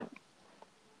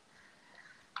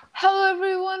Hello,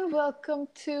 everyone. Welcome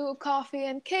to Coffee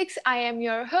and Cakes. I am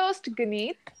your host,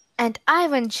 Ganeet. And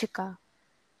Ivanchika.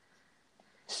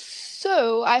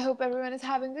 I hope everyone is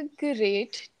having a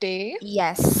great day.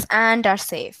 Yes, and are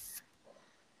safe.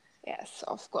 Yes,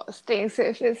 of course. Staying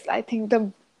safe is, I think,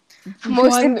 the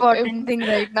Most one. important thing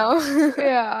right now.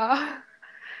 Yeah.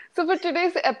 So, for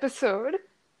today's episode,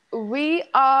 we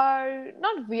are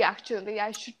not we actually,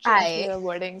 I should change I, the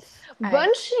wording. I,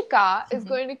 Vanshika is Mhm.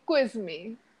 going to quiz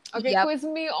me. Okay, Yep. quiz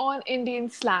me on Indian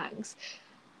slangs.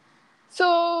 So,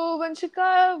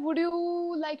 Vanshika, would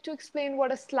you like to explain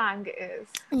what a slang is?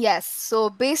 Yes. So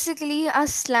basically, a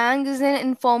slang is an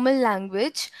informal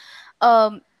language.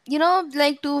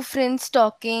 Like two friends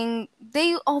talking,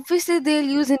 they'll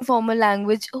use informal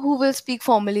language. Who will speak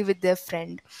formally with their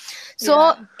friend? So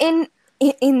Yeah. in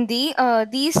Hindi,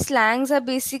 these slangs are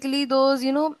basically those,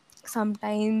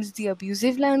 sometimes the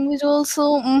abusive language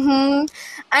also.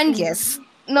 And yes,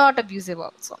 not abusive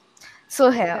also. So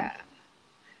here, Yeah.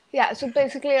 Yeah. So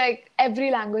basically, like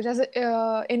every language has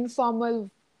an informal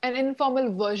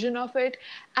version of it,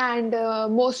 and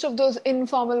most of those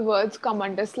informal words come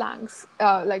under slangs.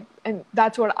 And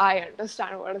that's what I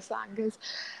understand what a slang is.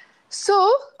 So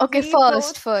okay, we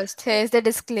first, both, first, here's the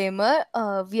disclaimer.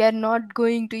 We are not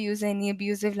going to use any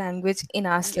abusive language in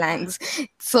our yeah, slangs.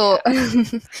 So,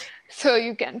 yeah. So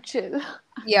you can chill.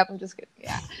 yep, I'm just kidding.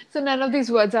 Yeah. So none of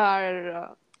these words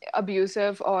are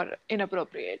abusive or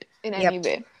inappropriate in yep. any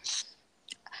way.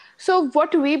 So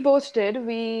what we both did,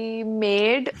 we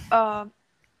made a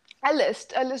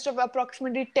list of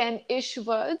approximately 10-ish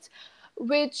words,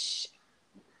 which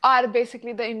are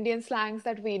basically the Indian slangs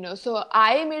that we know. So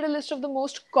I made a list of the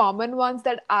most common ones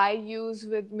that I use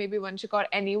with maybe Vanshika or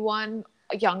anyone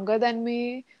younger than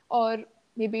me, or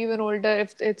maybe even older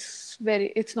if it's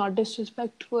not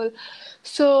disrespectful.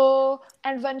 So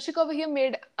and Vanshika over here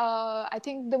made I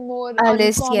think the more A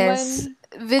list, yes,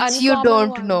 uncommon which you uncommon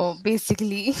don't know, ones,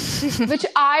 basically. which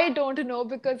I don't know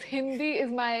because Hindi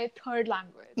is my third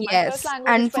language. My first Yes,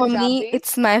 language is and for me, Punjabi.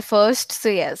 it's my first. So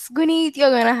yes, Guneet,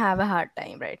 you're gonna have a hard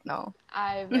time right now.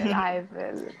 I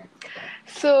will.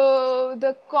 So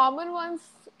the common ones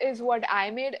is what I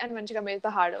made, and Vanchika made the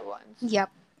harder ones. Yep.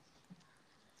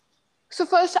 So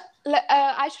first,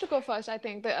 I should go first. I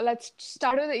think. Let's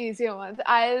start with the easier ones.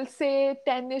 I'll say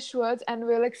 10-ish words, and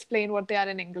we'll explain what they are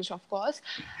in English, of course.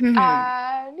 Mhm.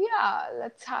 And yeah,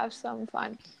 let's have some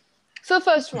fun. So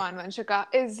first one, Vanshika,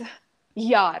 is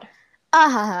yar.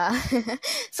 Ah,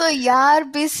 so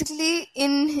yaar basically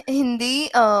in Hindi,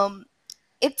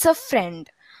 it's a friend.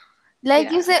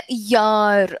 Like you Yeah. say,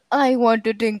 yaar, I want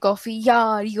to drink coffee.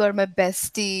 Yaar, you are my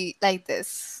bestie. Like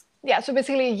this. Yeah, so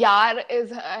basically, yar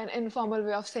is an informal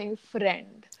way of saying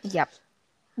friend. Yep.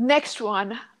 Next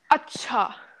one, acha.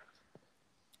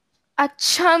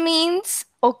 Acha means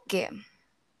okay.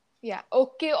 Yeah,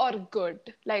 okay or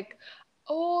good. Like,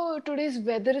 oh, today's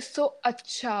weather is so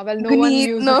acha. Well, no one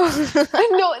Guneet, no. uses.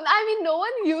 No, I mean, no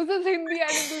one uses Hindi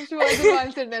and English words in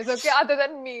one sentence, okay, other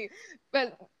than me.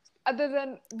 Well, other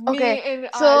than Okay, me in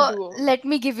our so duo. let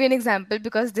me give you an example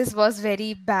because this was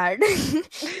very bad.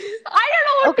 I don't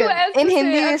know Okay, what to else in to say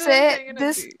Hindi we other than say saying in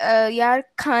this, Hindi. यार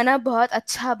खाना बहुत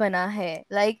अच्छा बना है.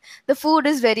 Like the food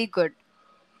is very good.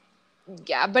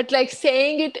 Yeah, but like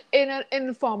saying it in an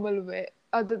informal way,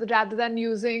 rather than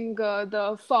using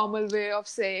the formal way of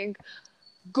saying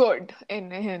good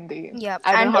in Hindi. Yeah,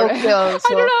 I don't and know how to. okay I don't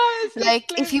also. know how else to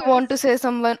Like if explain you want to this. say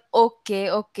someone okay,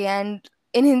 okay, and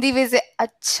in Hindi we say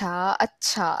acha,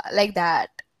 acha, like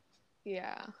that.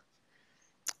 Yeah.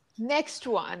 Next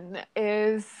one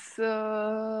is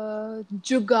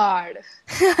Jugaad.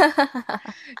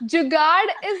 Jugaad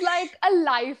is like a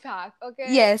life hack, okay?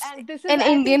 Yes, And this is, an I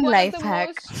think, Indian one of the life hack.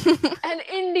 most an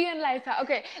Indian life hack.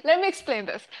 Okay, let me explain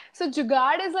this. So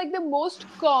Jugaad is like the most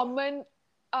common,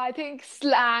 I think,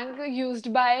 slang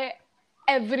used by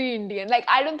every Indian. Like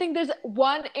I don't think there's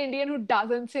one Indian who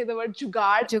doesn't say the word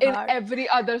Jugaad in Jugaad. every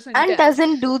other And sentence.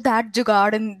 doesn't do that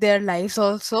jugaad in their lives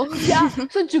also. Yeah,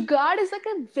 so jugaad is like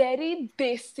a very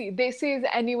desi. Desi is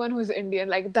anyone who's Indian,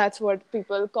 like that's what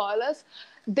people call us.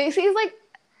 Desi is like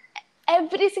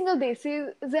every single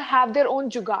desi have their own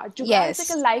jugaad. Jugaad is like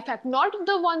a Yes. life hack, not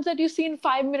the ones that you see in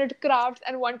 5 minute crafts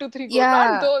and 1 2 3 go. Not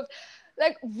Yeah, those,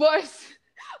 like worse,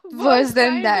 worse worse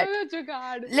than kinds of that. a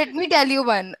jugaad. Let me Like tell you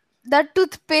one. That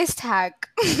toothpaste hack.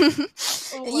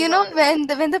 oh my You know god, when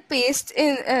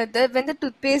the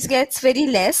toothpaste gets very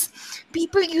less,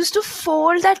 people used to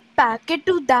fold that packet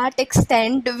to that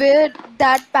extent where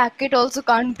that packet also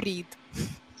can't breathe.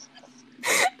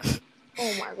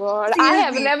 oh my god, I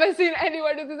have Seriously. never seen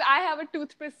anyone do this. I have a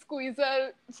toothpaste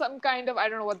squeezer, some kind of I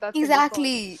don't know what that thing is called.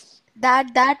 Exactly.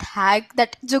 that hack,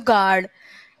 that jugaad,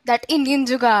 that Indian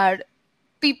jugaad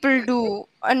people do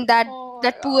on Oh my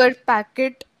that god. poor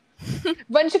packet.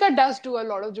 Vanshika does do a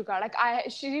lot of jugaad. Like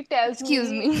she tells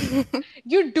Excuse me, me.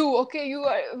 you do okay.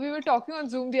 We were talking on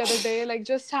Zoom the other day, like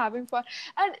just having fun,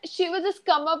 and she would just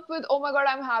come up with, oh my god,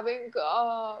 I'm having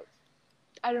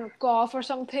I don't know, cough or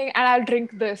something, and I'll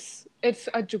drink this. It's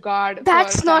a jugaad for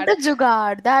That's not that. a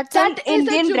jugaad. That's an That is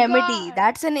a Indian remedy. jugaad.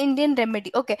 That's an Indian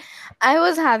remedy. Okay, I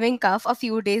was having cough a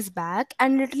few days back,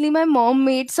 and literally my mom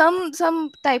made some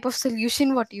type of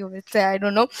solution. What you would say, I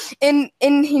don't know. In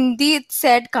Hindi, it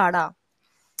said kada.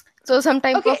 So some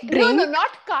type of Okay, no, no, drink. not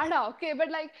kada. Okay, but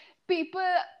like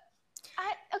people.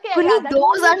 Okay, yeah, Guneet, that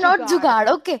won't those be are a not jugaad. jugaad.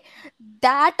 Okay,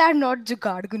 that are not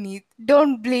jugaad, Guneet.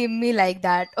 Don't blame me like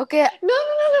that. Okay, No,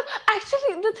 no, no, no.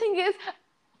 Actually, the thing is,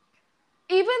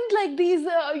 even like these,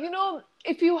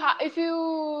 if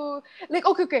you like,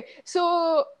 okay,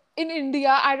 so in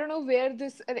India, I don't know where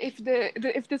this,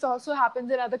 if this also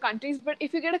happens in other countries, but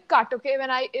if you get a cut, okay,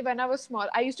 when I was small,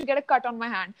 I used to get a cut on my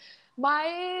hand.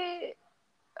 My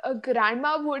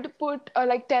grandma would put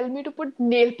like tell me to put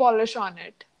nail polish on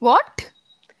it. what?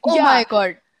 Oh my Yeah.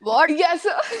 God, what? Yeah, so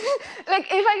like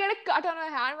if I get a cut on my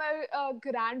hand, my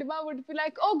grandma would be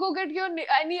like, "Oh, go get your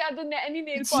any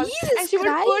nail polish," and Jesus she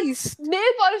would put Christ.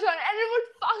 nail polish on it, and it would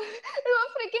it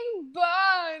would freaking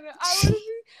burn. I would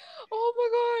be, oh my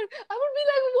god, I would be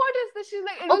like, "What is this?" She's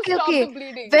like, "It will Okay, stop the okay.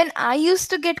 bleeding." When I used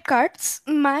to get cuts,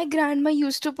 my grandma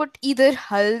used to put either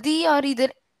haldi or either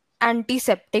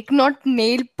antiseptic, not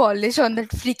nail polish on that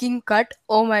freaking cut.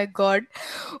 Oh my God.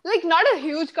 Like not a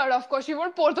huge cut, of course. She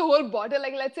won't pour the whole bottle.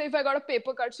 Like let's say if I got a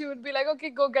paper cut, she would be like,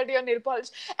 "Okay, go get your nail polish,"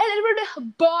 and it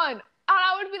would burn. And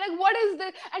I would be like, "What is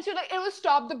this?" And she would like, "It will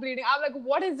stop the bleeding." I'm like,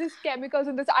 "What is this chemicals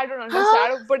in this? I don't Huh?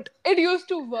 understand." But it used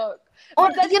to work. Or,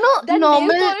 But that nail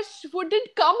normal. polish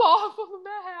wouldn't come off of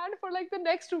my hand for like the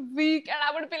next week, and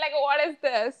I would be like, "What is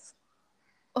this?"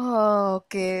 Oh,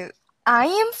 okay. I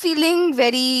am feeling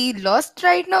very lost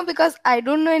right now because I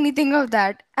don't know anything of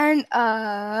that. And,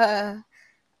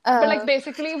 But uh, like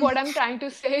basically, what I'm trying to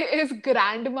say is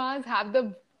grandmas have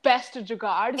the best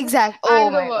jugards exact. Oh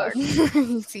and the my God.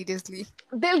 worst. Seriously.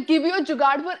 They'll give you a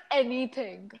jugaad for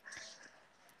anything,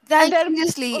 and Like they're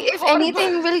seriously,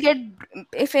 horrible.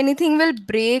 if anything will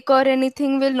break or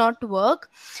anything will not work,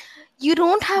 you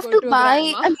don't have Go to to a buy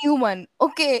grandma. a new one.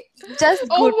 Okay, just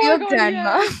go Oh to my your god,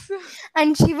 grandma yes.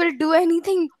 and she will do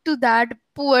anything to that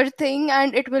poor thing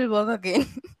and it will work again.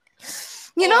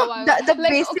 Oh my god. The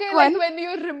Like basic okay, like one. when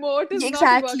your remote is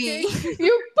not Exactly. working,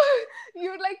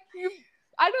 you like you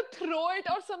I don't throw it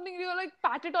or something. You like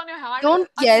pat it on your hand Don't,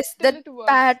 yes, until that it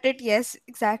works. pat it, yes,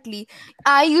 exactly.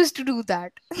 I used to do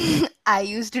that. I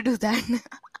used to do that.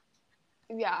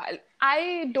 Yeah,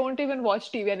 I don't even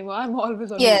watch TV anymore. I'm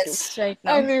always on YouTube. Yes, right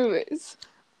now. Anyways,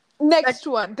 But next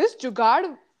one. This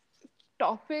jugaad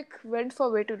topic went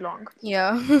for way too long.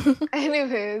 yeah.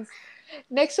 Anyways,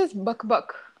 next is buck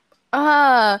buck.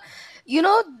 Ah,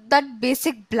 that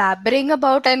basic blabbering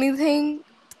about anything,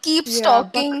 keeps Yeah,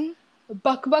 buck talking.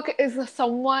 buck is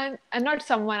someone, and not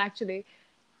someone actually,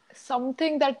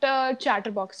 something that a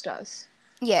chatterbox does.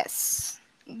 Yes.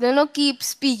 Keep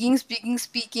speaking, speaking,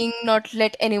 speaking, not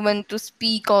let anyone to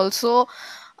speak also.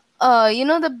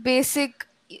 The basic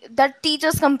that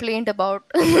teachers complained about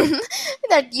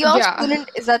that your Yeah. student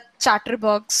is a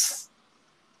chatterbox.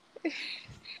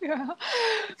 Yeah.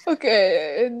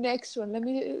 Okay, next one. Let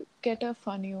me get a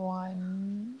funny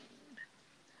one.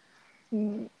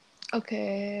 Hmm.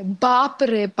 Okay, Baap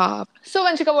re Baap. So,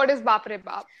 Vanshika, what is Baap re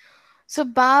Baap? So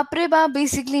baap re baap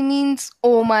basically means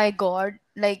oh my god,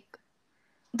 like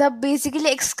the basically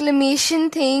exclamation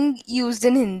thing used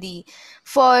in Hindi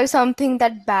for something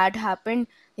that bad happened.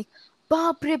 Like,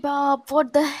 baap re baap,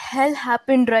 what the hell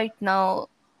happened right now?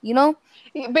 You know?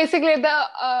 Basically, the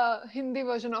Hindi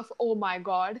version of "Oh my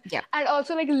God," Yeah. and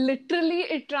also like literally,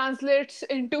 it translates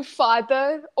into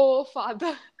 "father." Oh,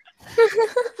 father.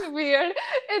 It's weird.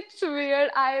 It's weird.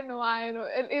 I know. I know.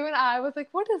 And even I was like,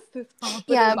 "What is this Baap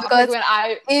re Yeah, Baap?" Like because when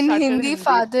I in started Hindi, Hindi.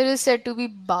 father is said to be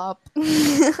baap.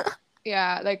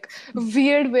 Yeah, like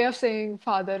weird way of saying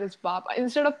father is Baap.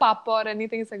 Instead of Papa or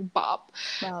anything, it's like Baap.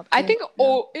 Baap, I yeah. think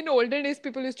Yeah. in olden days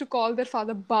people used to call their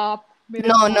father Baap, mere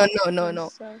No, no, Baap no, no, and no.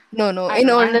 stuff. No, no. I In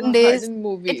don't know. I olden have heard days, in it's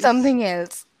movies. something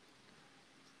else.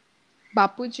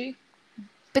 Bapuji.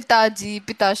 Pitaji,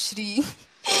 Pitashri.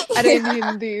 In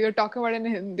Hindi. You're talking about in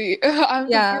Hindi. I'm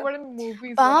thinking Yeah. about in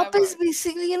movies what Baap I've is heard.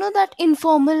 basically, that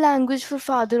informal language for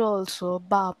father also.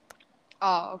 Baap.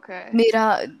 Oh, okay.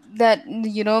 Mera, that,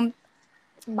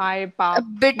 My a Baap.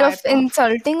 bit My of Baap.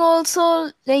 insulting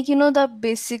also, like, that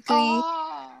basically,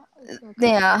 Oh, okay,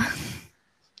 okay. yeah.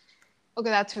 Okay,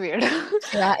 that's weird.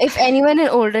 Yeah, if anyone in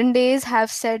olden days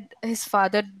have said his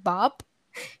father Bap,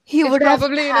 he It's would have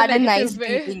probably in a had a nice negative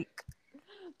way. beating.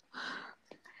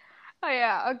 Oh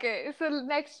yeah, okay. So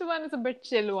next one is a bit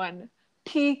chill one.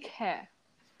 ठीक है.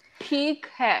 ठीक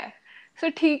है. So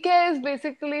ठीक है is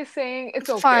basically saying it's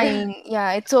okay. Fine.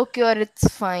 Yeah, it's okay or it's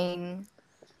fine.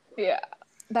 Yeah.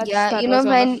 Yeah, That was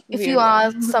one of if you weird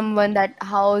ask one. someone that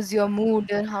how's your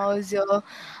mood or how's your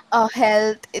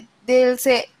health, they'll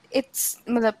say it's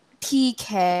मतलब ठीक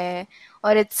है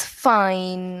or it's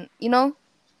fine, you know?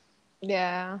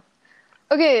 Yeah.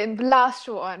 Okay, last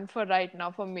one for right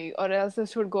now for me, or else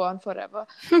this would go on forever.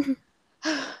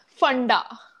 Funda.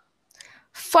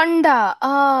 Funda.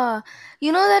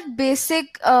 That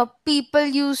basic people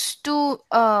used to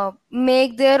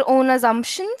make their own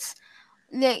assumptions.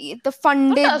 Like the Not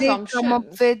funded they come up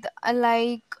assumptions. with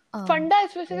like Funda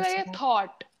is basically there's like a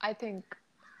thought, I think.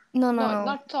 no, no, No, no.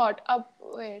 not thought.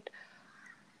 Wait.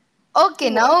 Okay,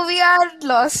 What? now we are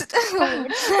lost.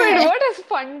 What's Wait, that? what is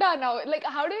funda now? Like,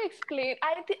 how do you explain?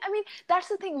 I mean, that's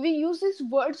the thing. We use these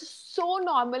words so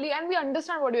normally, and we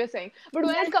understand what you're saying. But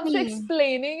when it comes to Exactly.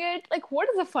 explaining it, like, what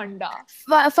is a funda?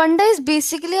 Funda is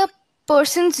basically a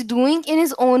person's doing in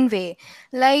his own way.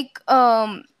 Like,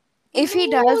 if he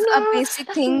No, does a no, basic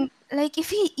that's thing, like if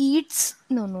he eats,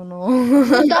 no, no, no,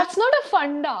 no. that's not a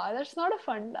funda. That's not a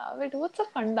funda. Wait, what's a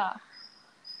funda?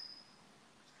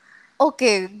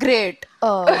 Okay, great.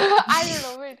 I don't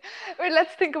know. Wait.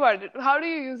 Let's think about it. How do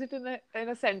you use it in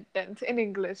a sentence in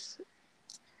English?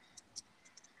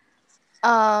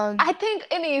 uh, I think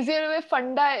an easier way,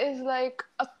 funda is like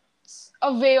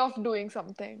a way of doing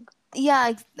something.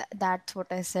 yeah, that's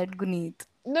what I said, Guneet.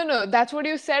 No, that's what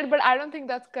you said, but I don't think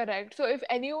that's correct. So if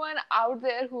anyone out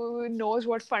there who knows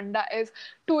what funda is,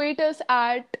 tweet us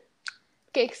at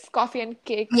Cakes, Coffee and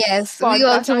Cakes Yes, we podcast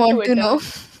also on want to Twitter. know.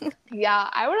 Yeah,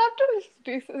 I would have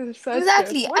to research this.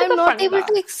 Exactly. What is I'm a not able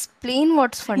to funda? explain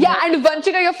what's Yeah, funda. and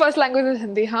Vanchika, your first language is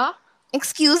Hindi, huh?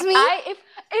 Excuse me? If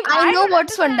I I know don't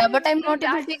what's funda, understand but I'm then not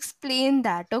able that to explain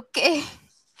that, okay?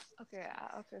 okay,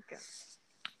 yeah, okay.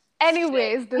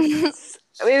 Anyways, this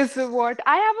is what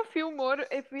I have a few more.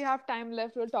 If we have time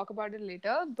left, we'll talk about it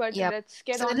later. But Yep. let's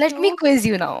get So on let me to. quiz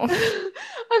you now.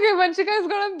 Okay, Vanchika is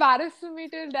gonna embarrass me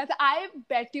till death. I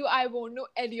bet you I won't know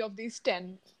any of these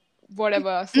 10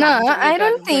 whatever No, slangs that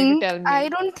you're going to tell I me.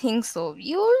 don't think so.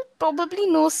 You'll probably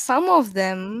know some of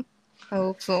them. I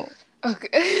hope so. Okay.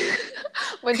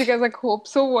 Vanchika's like, hope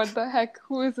so. What the heck?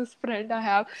 Who is this friend I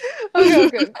have?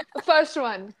 Okay. First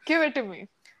one. Give it to me.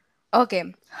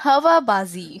 Okay.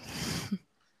 Hawabazi.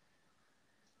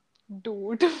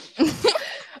 Dude.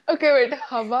 Okay, wait.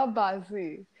 Hawa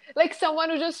bazi. Like someone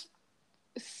who just.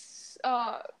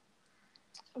 Uh,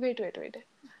 wait.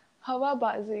 Hawa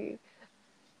bazi.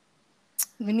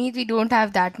 We don't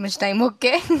have that much time,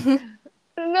 okay?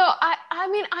 No, I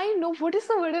mean, I know. What is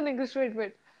the word in English?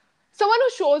 Wait. Someone who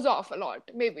shows off a lot,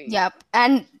 maybe. Yep.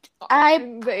 And I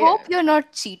In hope the you're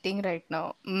not cheating right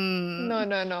now.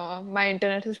 no. My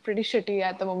internet is pretty shitty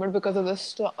at the moment because of the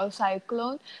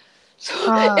cyclone. So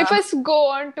if Ah, I go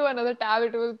on to another tab,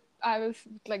 I will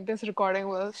like this recording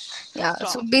will yeah.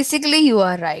 So stop. basically, you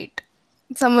are right.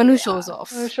 Someone who shows Yeah, it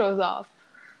off. shows off.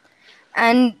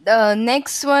 And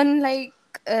next one, like,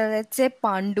 let's say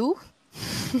Pandu.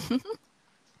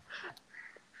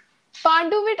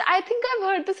 Panduvit, I think I've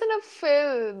heard this in a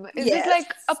film. Is it Yes.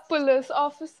 like a police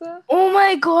officer? Oh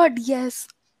my god, yes.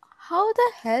 How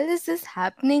the hell is this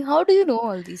happening? How do you know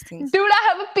all these things? Dude, I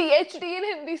have a PhD in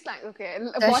Hindi slang. Okay,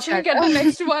 Just watch me shut get the up.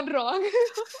 next one wrong.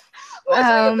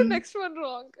 Watch me get the um, next one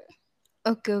wrong.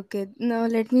 okay. Now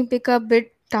let me pick a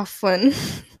bit tough one.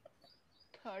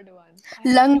 Third one. I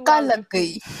have two Lanka out lag of two.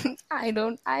 gayi.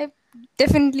 I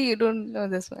definitely you don't know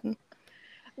this one.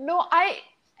 No,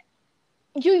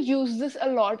 you use this a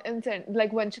lot in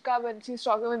like Vanchika when she's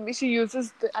talking with me, she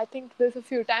uses I think this a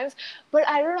few times, but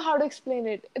I don't know how to explain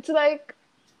it. It's like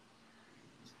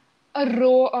a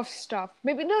row of stuff.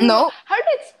 Maybe no. No, How do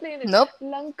I explain it? nope,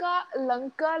 Lanka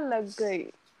lag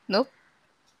gayi. nope.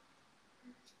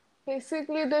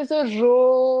 Basically, there's a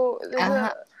row. There's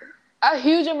Uh-huh. a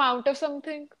huge amount of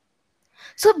something.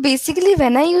 So basically,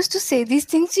 when I used to say these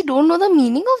things, you don't know the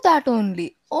meaning of that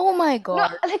only. Oh my No,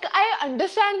 god. like I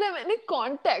understand them in a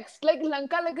context. Like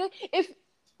Lanka lag gayi. If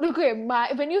okay,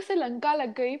 when you say Lanka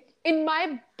lag gayi, in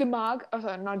my dimag, oh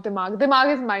sorry, not dimag.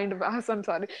 Dimag is mind. I'm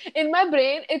sorry. In my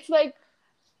brain, it's like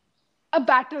a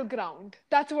battleground.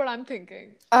 That's what I'm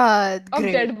thinking. Of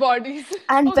Great. dead bodies.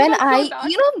 And Okay, when that's so I,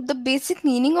 dark. the basic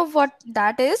meaning of what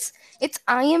that is, it's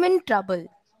I am in trouble.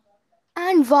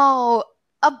 And wow,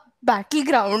 a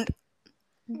battleground.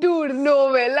 Dude,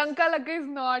 no way. Lanka Laka is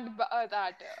not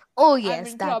that. Oh I'm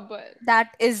yes, in that trouble.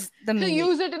 that is the So meaning.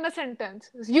 use it in a sentence.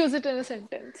 Use it in a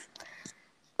sentence.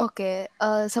 Okay,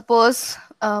 suppose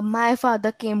my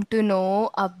father came to know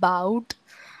about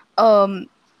um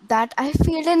that I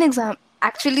failed an exam.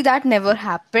 Actually, that never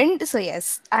happened. So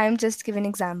yes, I am just giving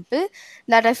example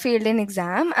that I failed an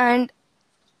exam and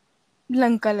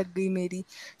lanka lag gayi meri.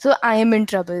 So I am in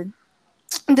trouble.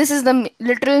 This is the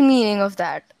literal meaning of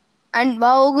that. And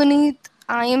wow, Guneet,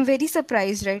 I am very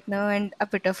surprised right now and a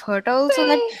bit of hurt also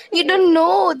that you don't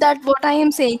know that what I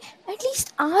am saying. At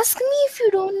least ask me if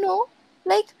you don't know.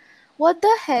 Like, what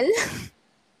the hell?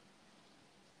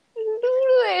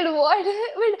 Wait, what?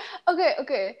 Wait,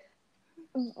 okay.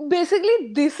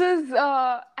 Basically, this is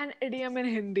an idiom in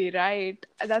Hindi, right?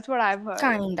 That's what I've heard.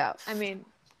 Kind I of. mean,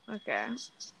 okay,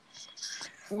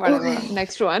 whatever. Okay.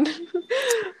 Next one.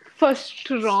 First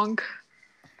wrong.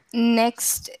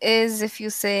 Next is if you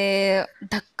say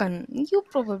Dhakkan. You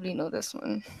probably know this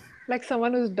one. Like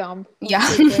someone who's dumb or Yeah.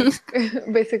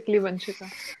 stupid. Basically, Vanshika.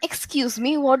 Excuse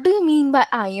me, what do you mean by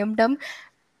I am dumb?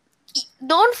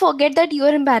 Don't forget that you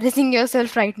are embarrassing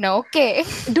yourself right now, okay?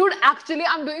 Dude, actually,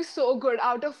 I'm doing so good.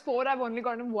 Out of four, I've only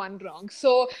gotten one wrong.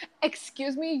 So,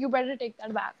 excuse me, you better take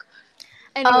that back.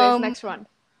 Anyways, Um, next one.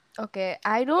 okay,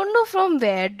 I don't know from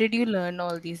where did you learn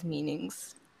all these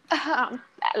meanings.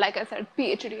 Like I said,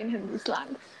 PhD in Hindi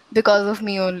slang. Because of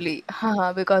me only.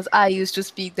 Haha, because I used to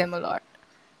speak them a lot.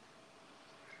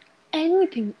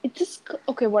 Anything. It just.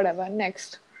 Okay, whatever.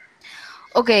 Next.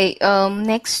 Okay,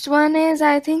 next one is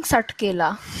I think Satkela.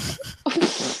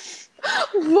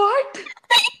 What?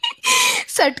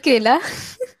 Satkela.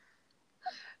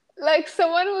 Like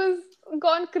someone who's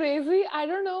gone crazy? I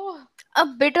don't know. A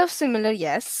bit of similar,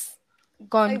 yes.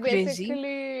 Gone Like crazy.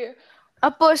 basically, A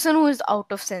person who is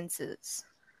out of senses.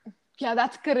 yeah,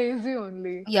 that's crazy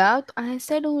only. Yeah, I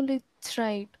said only it's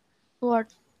right.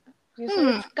 What? You said Hmm.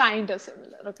 it's kind of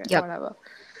similar. Okay, Yep. whatever.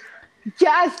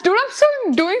 Yes, dude,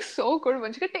 I'm doing so good.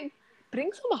 Vanshika,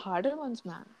 bring some harder ones,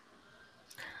 man.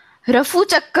 रफू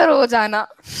चक्कर हो जाना.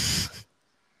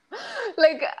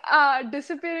 Like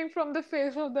disappearing from the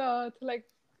face of the earth, like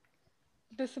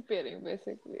disappearing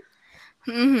basically.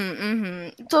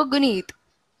 So Guneet,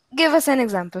 give us an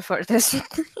example for this.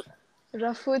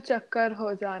 Rafu chakkar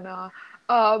ho jana.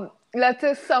 Let's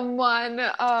say someone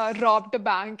robbed a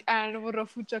bank and वो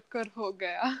रफू चक्कर हो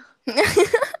गया.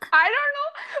 I don't know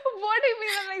what do you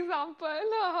mean an example.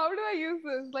 How do I use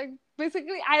this? Like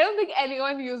basically, I don't think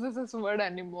anyone uses this word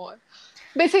anymore.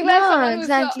 Basically, like Yeah, someone who's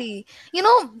exactly. You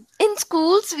know, in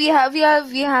schools we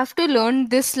have to learn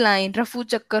this line, "Rafu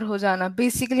chakkar ho jana,"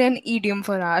 basically an idiom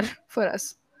for us.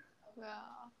 yeah.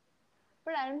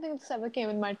 But I don't think this ever came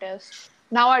in my test.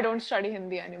 Now I don't study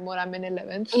Hindi anymore. I'm in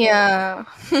 11th, so Yeah.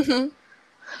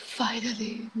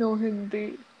 finally, no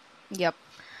Hindi. Yep.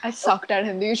 I sucked at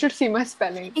Hindi. You should see my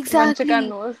spelling. Vanchika Exactly.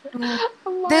 knows. Dude,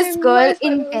 My this my girl in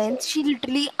spelling was 10th, so. she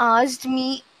literally asked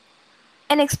me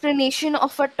an explanation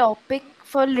of a topic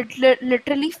for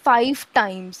literally 5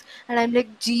 times. And I'm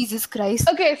like, Jesus Christ.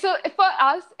 Okay, so for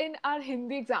us in our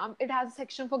Hindi exam, it has a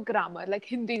section for grammar, like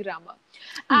Hindi grammar,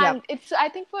 Yep. and it's I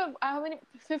think for how many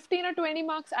 15 or 20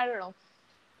 marks, I don't know.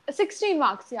 16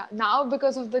 marks, yeah. Now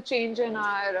because of the change in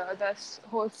our this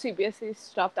whole CBSE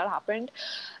stuff that happened,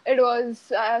 it was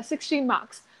 16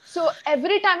 marks. So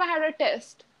every time I had a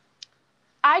test,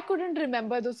 I couldn't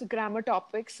remember those grammar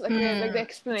topics, like the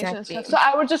explanation and stuff. Exactly. So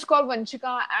I would just call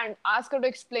Vanchika and ask her to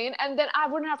explain, and then I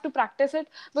wouldn't have to practice it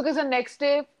because the next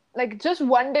day, like just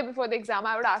one day before the exam,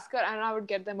 I would ask her and I would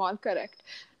get them all correct.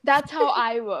 That's how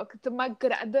I work.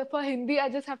 For Hindi, I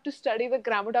just have to study the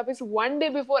grammar topics one day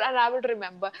before, and I would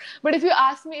remember. But if you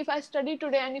ask me if I study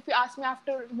today, and if you ask me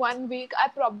after 1 week, I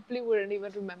probably wouldn't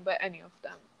even remember any of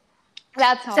them.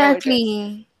 That's how it is.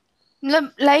 Exactly.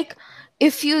 Like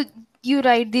if you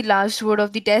write the last word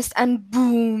of the test and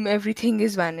boom, everything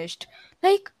is vanished.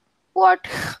 Like what?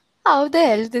 How the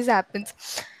hell this happens?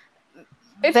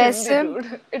 It's Hindi, वैसे,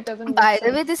 dude. It doesn't make by the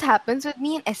way, sense. this happens with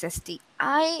me in SST.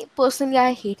 I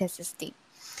hate SST.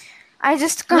 I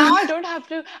just Now can't. I don't have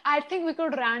to. I think we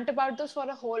could rant about this for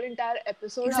a whole entire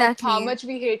episode. How Exactly. much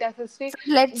we hate SST.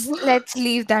 So let's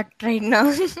leave that right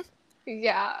now.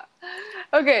 Yeah.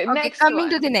 Okay, Okay, next coming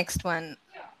to one. the next one.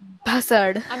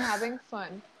 Bhasad. I'm having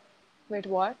fun. Wait,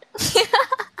 what?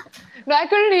 No, I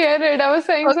couldn't hear it. I was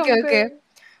saying Okay, okay.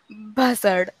 something.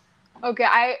 Bhasad. Okay,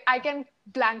 I can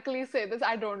blankly say this.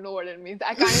 I don't know what it means.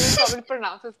 I can't even probably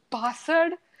pronounce this.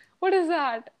 Bastard? What is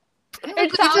that? It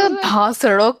It's sounds a like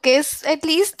bhasad, okay? At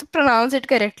least pronounce it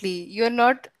correctly. You're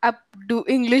not a do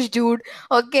English dude,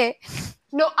 okay?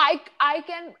 No,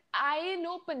 I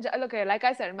know Punjabi. Okay, like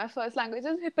I said, my first language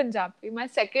is Punjabi. My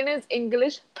second is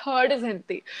English. Third is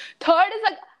Hindi. Third is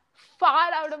like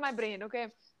far out of my brain. Okay,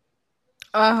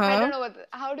 I Uh-huh. don't know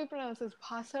how do you pronounce this?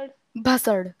 Bhasad.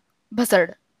 Buzzard.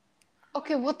 Buzzard.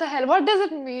 Okay, what the hell? What does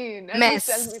it mean? At least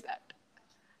tell me Mess. that.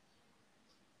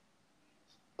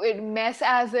 Wait, mess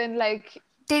as in like.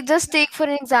 They just take for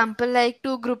an example, like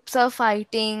two groups are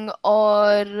fighting,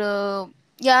 or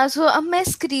yeah, so a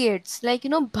mess creates, like,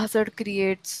 buzzard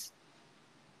creates.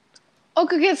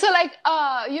 Okay, okay, so like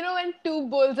you know when two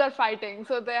bulls are fighting,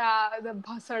 so they have the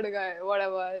bhasad guy,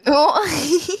 whatever. Oh.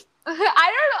 I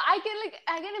don't know.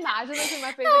 I can imagine this in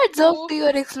my face. Like Hats off two. to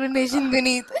your explanation,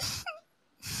 Guneet.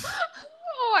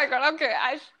 Oh my god. Okay,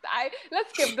 I let's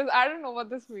skip this. I don't know what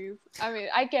this means. I mean,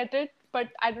 I get it, but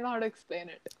I don't know how to explain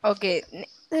it. Okay,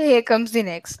 here comes the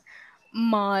next.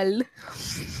 Mal.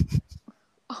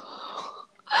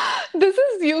 This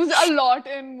is used a lot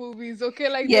in movies. Okay,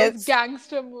 like those Yes.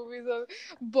 gangster movies of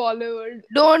Bollywood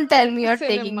Don't tell me you're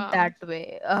taking cinema. that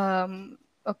way.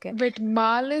 Okay. Wait,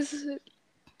 mal is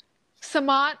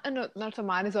saman. No, not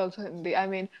saman is also Hindi. I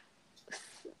mean,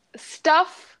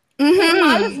 stuff. Wait,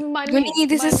 mal is Mm-hmm. money. Guneet,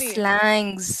 this is Money.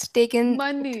 slangs taken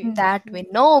Money. that way.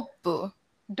 Nope.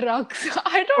 Drugs.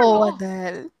 I don't Oh, what know. the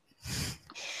hell?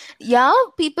 Yeah,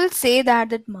 people say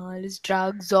that mal is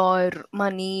drugs or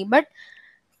money, but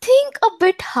think a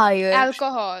bit higher.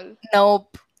 Alcohol.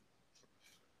 Nope.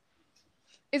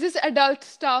 Is this adult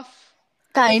stuff?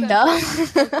 Kinda.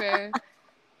 Essentially. Okay.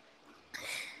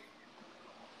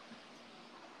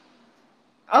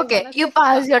 I Okay, wanna you say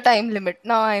passed your time limit.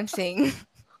 Now I'm saying.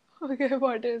 okay,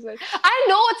 what is it? I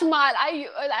know it's mal.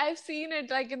 I've seen it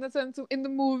like in the sense in the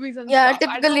movies and Yeah, stuff.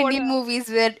 I don't typical know what Indian movies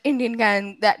where Indian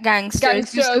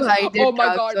gangsters used to gangsters. hide their Oh my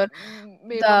drugs god. or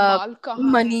Mera the mal kahan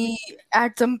hai? money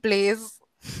at some place.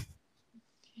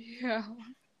 Yeah.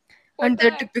 What And the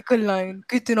their heck? typical line,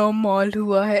 कितना माल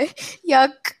हुआ है?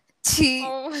 Yuck. Chi.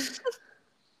 Oh.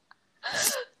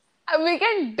 We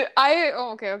can. I.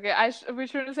 Oh, okay. Okay. We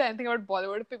shouldn't say anything about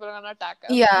Bollywood. People are gonna attack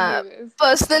us. Yeah. Anyways.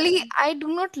 Personally, I do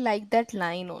not like that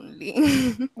line only.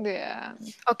 Yeah.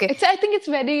 Okay. It's. I think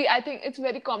it's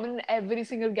very common in every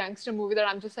single gangster movie that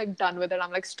I'm just like done with it.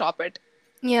 I'm like, stop it.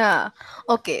 Yeah.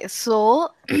 Okay.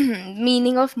 So,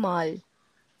 meaning of mal.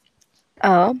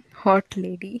 A hot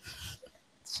lady.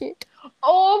 Shit.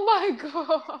 Oh my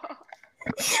god.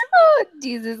 Oh,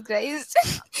 Jesus Christ.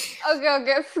 Okay,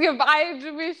 okay, skip.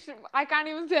 I can't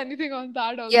even say anything on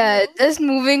that Yeah, also. just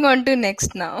moving on to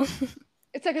next now.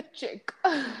 It's like a chick.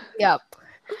 Yep.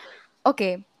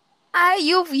 Okay.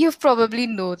 You've probably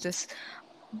know this.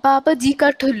 Baba Ji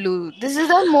ka Thullu. This is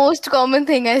the most common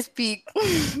thing I speak.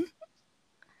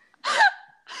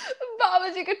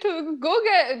 Babaji ka thug.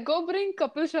 Go bring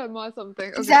Kapil Sharma or something.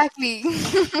 Okay. Exactly.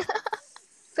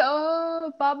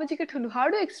 So Babaji ka thulu. How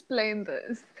do you explain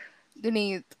this?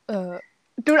 Guneet,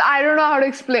 Dude, I don't know how to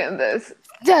explain this.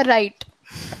 yeah, right.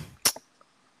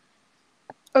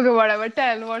 Okay, whatever.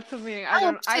 Tell what's the meaning. I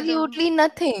don't. Absolutely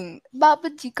nothing. Baba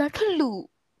Ji ka Thullu.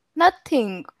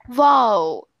 Nothing.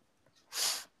 Wow.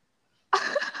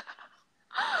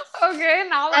 Okay,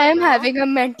 now I I am know. having a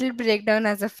mental breakdown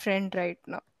as a friend right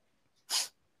now.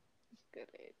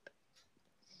 Great.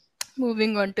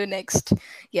 Moving on to next.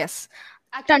 Yes.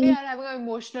 Actually, Tan- you're having an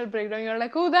emotional breakdown. You're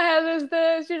like, who the hell is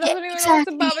this? She yeah, doesn't even know what's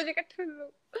a exactly. Babaji ka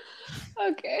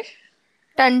thulu. Okay.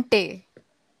 Tante.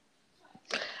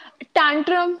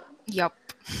 Tantrum. Yup.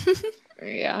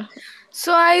 Yeah.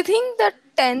 So I think that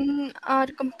 10 are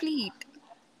complete.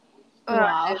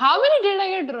 Wow. How many did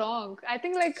I get wrong? I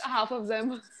think like half of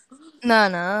them. Nah,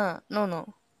 nah. No,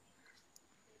 no.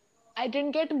 I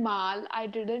didn't get mal. I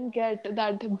didn't get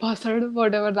that buzzard,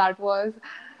 whatever that was.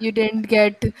 You didn't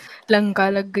get Lanka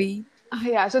Lag Gayi.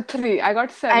 Yeah, so three. I got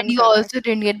And seven you correct. also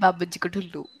didn't get Babaji Ka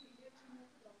Thullu.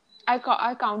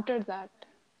 I counted that.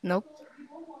 Nope.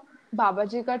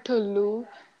 Babaji ka Thullu,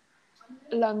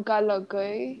 Lanka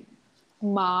Lagai,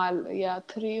 Mal. Yeah,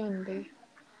 three only.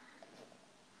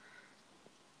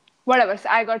 Whatever. So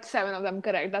I got seven of them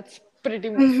correct. That's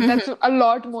a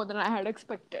lot more than I had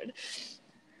expected.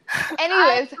 I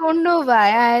Anyways, don't know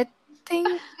why. I think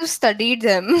you studied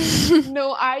them.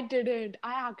 no, I didn't.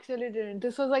 I actually didn't.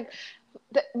 This was like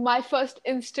my first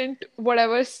instant,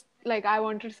 like I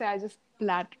wanted to say, I just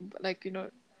like,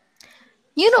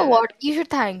 You know said what? it. You should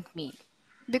thank me.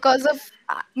 Because of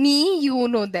me, you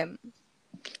know them.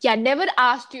 Yeah, never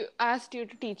asked you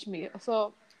to teach me.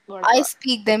 So, I whatever.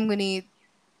 speak them, Guneet.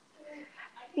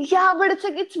 Yeah, but it's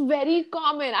like, it's very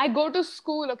common. I go to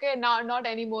school, okay? Now, not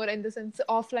anymore in the sense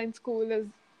offline school is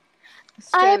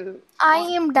I still I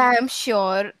on. am damn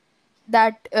sure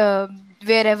that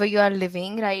wherever you are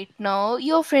living right now,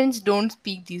 your friends don't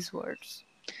speak these words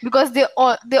because they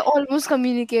almost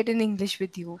communicate in English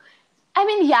with you. I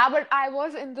mean, yeah, but I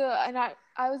was in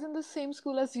the same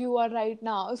school as you are right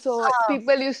now. So Ah,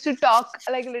 people used to talk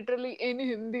like literally in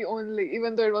Hindi only,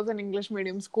 even though it was an English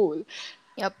medium school.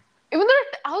 yep. Even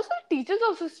though also teachers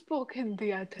also spoke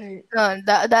Hindi, I think.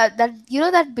 That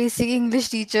that basic English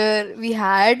teacher we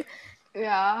had.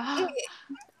 Yeah,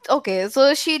 eh, Okay,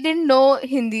 so she didn't know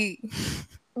Hindi.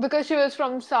 because she was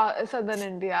from southern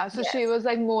India, so she Yes. was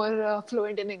like more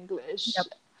fluent in English. Yep.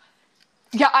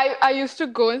 Yeah, I used to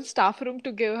go in staff room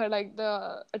to give her like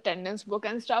the attendance book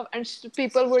and stuff, and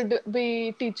people would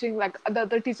be teaching like the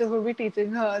other teacher would be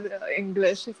teaching her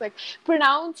English. She's like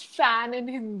pronounce fan in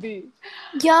Hindi,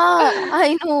 Yeah,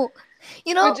 I know.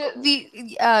 which is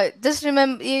We just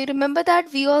remember you remember that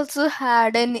we also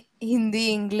had an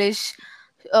Hindi English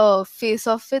face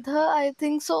off with her, I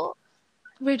think so,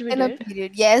 wait, we in a did.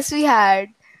 period. Yes, we had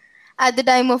at the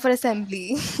time of our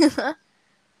assembly.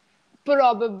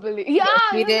 Probably. Yes,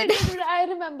 Yeah, we even did. we did. I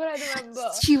remember. I remember.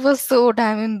 She was so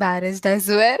damn embarrassed, I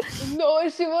swear. No,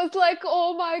 she was like,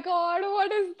 "Oh my God,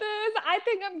 what is this? I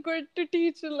think I'm good to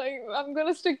teach. Like, I'm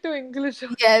gonna stick to English."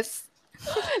 Yes.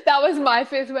 That was my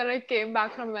face when I came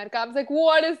back from America. I was like,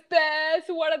 "What is this?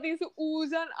 What are these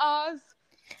oohs and ahs?"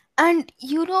 And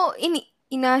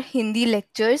in our Hindi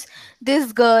lectures,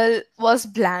 this girl was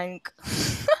blank.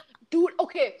 Dude,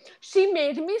 okay, she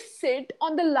made me sit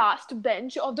on the last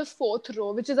bench of the fourth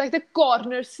row, which is like the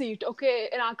corner seat, okay,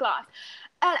 in our class.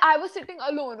 And I was sitting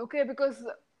alone, okay, because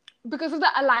of the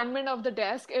alignment of the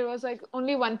desk, it was like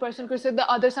only one person could sit. The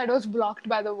other side was blocked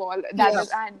by the wall. That Yeah. is,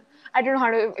 and I don't know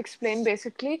how to explain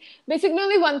basically. Basically,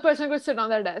 only one person could sit on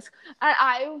that desk. And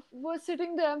I was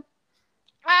sitting there,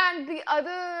 and the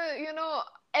other,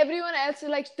 everyone else,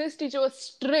 like this teacher was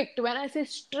strict. When I say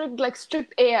strict, like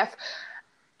strict AF,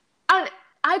 and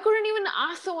I couldn't even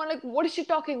ask someone like, "What is she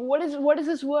talking? What is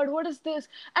this word? What is this?"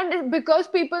 And because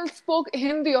people spoke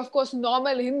Hindi, of course,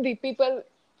 normal Hindi, people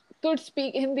could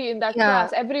speak Hindi in that Yeah.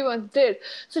 class. Everyone did.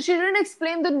 So she didn't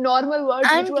explain the normal words,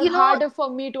 which And were harder for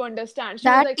me to understand. She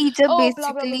was that like, teacher "Oh, blah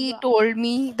blah blah basically blah." told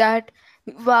me that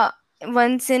wa-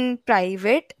 once in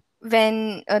private,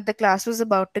 when the class was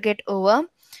about to get over,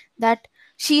 that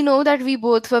she know that we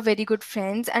both were very good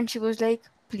friends, and she was like,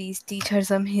 please teach her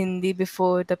some Hindi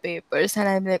before the papers. And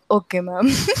I'm like, okay, ma'am.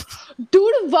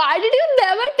 Dude, why did you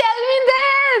never tell me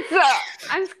this?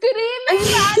 I'm screaming,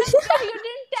 Madam Sir, you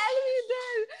didn't tell me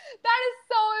this. That is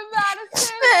so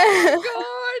embarrassing. Oh my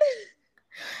god.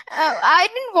 I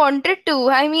didn't want it to.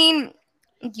 I mean,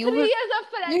 you 3 years of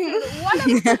friendship. What a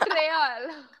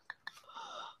betrayal.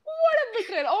 What a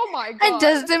betrayal. Oh my and god.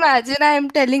 just imagine I am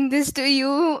telling this to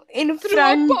you in Through a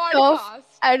front of podcast.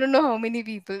 I don't know how many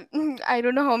people. I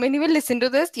don't know how many will listen to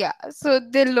this. Yeah, so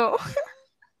they'll know.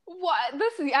 What?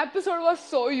 This episode was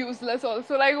so useless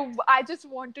also. Like, I just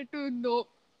wanted to know.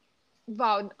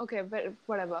 Wow. Okay, but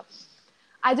whatever.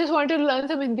 I just wanted to learn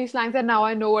some Hindi slangs, and now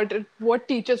I know what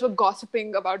teachers were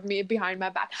gossiping about me behind my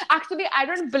back. Actually, I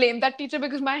don't blame that teacher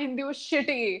because my Hindi was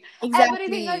shitty.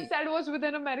 Everything I Exactly. said was with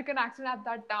an American accent at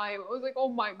that time. I was like, oh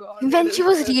my god, what When she is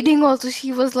was this? reading, also,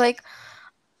 she was like,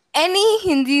 any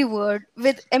Hindi word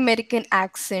with American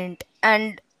accent.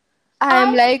 And I am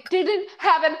I like, didn't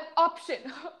have an option.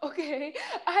 Okay,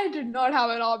 I did not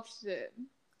have an option.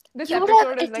 This you would have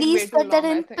episode is at like way least too said that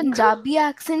long, I in think. Punjabi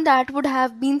accent, that would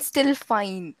have been still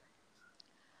fine.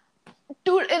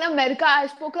 Dude, in America, I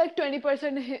spoke like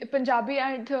 20% Punjabi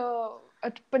and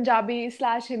Punjabi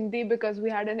slash Hindi because we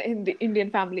had an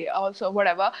Indian family also,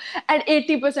 whatever, and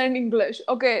 80% English.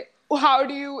 Okay, how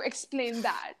do you explain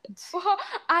that?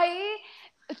 I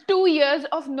 2 years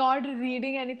of not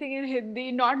reading anything in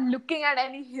Hindi, not looking at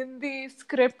any Hindi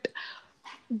script.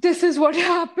 This is what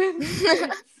happens.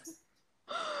 It's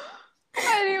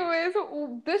Anyways,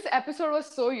 this episode was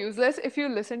so useless. If you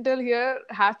listen till here,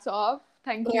 hats off.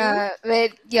 Thank you.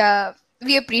 Yeah,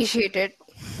 we appreciate it.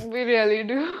 We really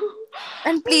do.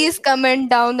 And please comment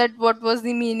down that what was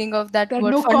the meaning of that There are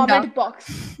word no funda. comment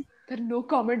box. There are no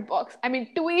comment box. I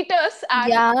mean, tweet us at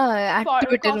Yeah, at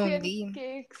Twitter Coffee and only.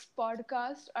 Cakes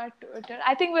podcast at Twitter.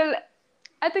 I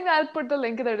think I'll put the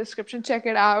link in the description. Check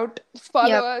it out. Follow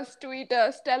Yep. us, tweet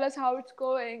us, tell us how it's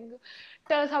going,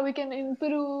 tell us how we can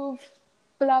improve.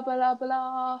 Blah blah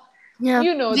blah. Yeah,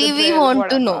 You know the we drill. want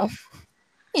to know. Whatever.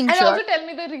 In And also short, tell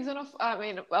me the reason of,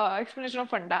 explanation of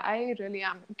funda. I really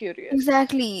am curious.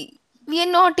 exactly. We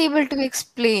are not able to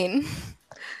explain.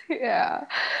 Yeah.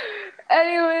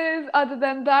 Anyways, other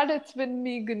than that, it's been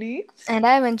me, Guneet. And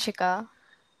I'm Anshika.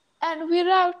 And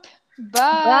we're out.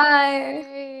 Bye.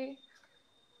 Bye.